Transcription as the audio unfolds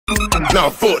Nah,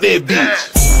 fuck that bitch.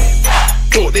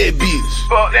 Fuck that bitch.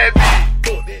 Fuck that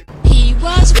bitch. He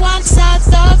was once a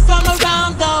thug from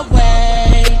around the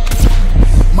way.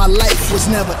 My life was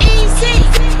never easy.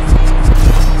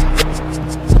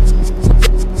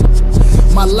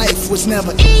 My life was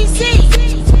never easy.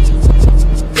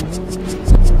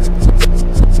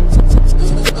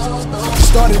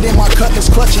 Started in my cutlass,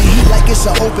 clutching heat like it's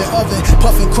an open oven.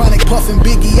 Puffing chronic, puffing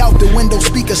Biggie out the window,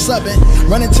 speaker subbing.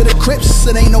 Running to the Crips,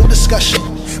 it ain't no discussion.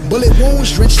 Bullet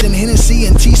wounds drenched in Hennessy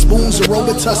and teaspoons of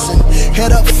Robitussin.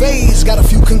 Head up phase, got a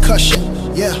few concussion.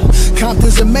 Yeah,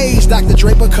 Compton's amazed, Dr.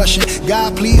 Dre percussion.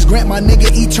 God, please grant my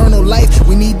nigga eternal life.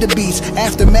 We need the beats.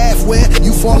 Aftermath where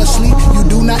you fall asleep, you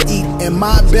do not eat. And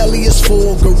my belly is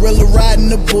full. Gorilla riding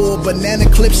the bull, banana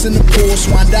clips in the pool.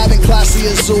 Swan diving, classy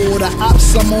azul. The ops,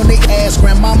 some on they ass.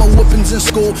 Grandmama whoopings in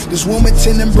school. This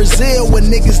Wilmington in Brazil where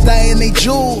niggas dying they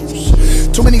jewels.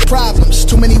 Too many problems,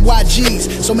 too many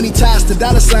YGs. So many ties to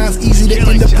dollar signs, easy to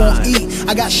end up on E.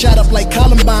 I got shot up like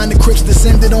Columbine, the Crips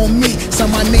descended on me. Saw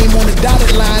my name on the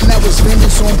dotted line, that was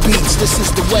vengeance on beats. This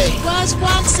is the way. He was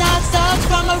once a thug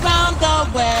from around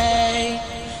the way.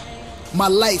 My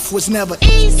life was never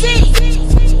easy.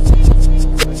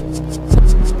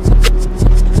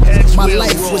 My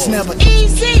life was never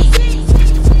easy.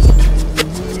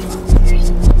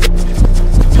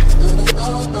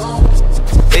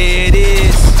 There it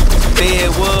is, there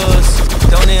it was.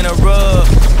 Don't interrupt,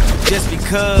 just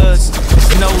because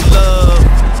it's no love.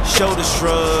 Shoulder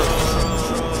shrug.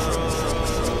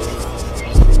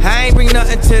 I ain't bring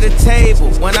nothing to the table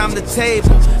when I'm the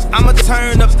table. I'ma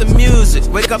turn up the music,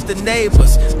 wake up the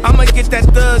neighbors. I'ma get that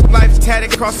thug life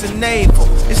tatted across the navel.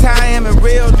 It's how I am in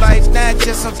real life, not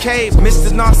just on cable. Mr.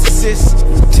 Narcissist,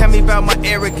 tell me about my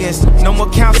arrogance. No more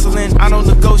counseling, I don't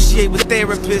negotiate with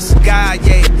therapists. God,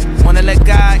 yeah, wanna let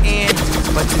God in,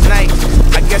 but tonight,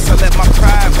 I guess I let my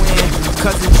pride win.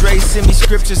 Cousin Dre send me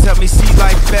scriptures, help me see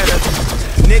life better.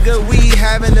 Nigga, we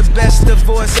having the best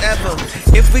divorce ever.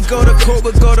 If we go to court,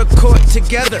 we'll go to court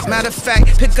together. Matter of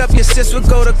fact, pick up your sis, we'll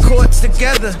go to courts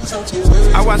together.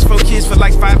 I watch 4 kids for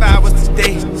like 5 hours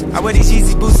today. I wear these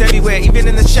Yeezy boots everywhere, even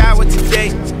in the shower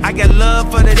today. I got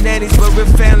love for the nannies, but real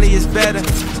family is better.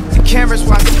 The cameras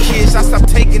watch the kids, I stopped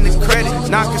taking the credit.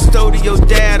 Not custodial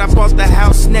dad, I bought the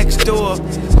house next door.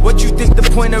 What you think the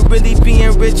point of really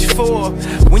being rich for?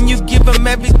 When you give them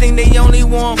everything, they only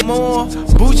want more.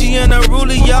 Bougie and a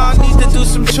ruler, y'all need to do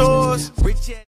some chores.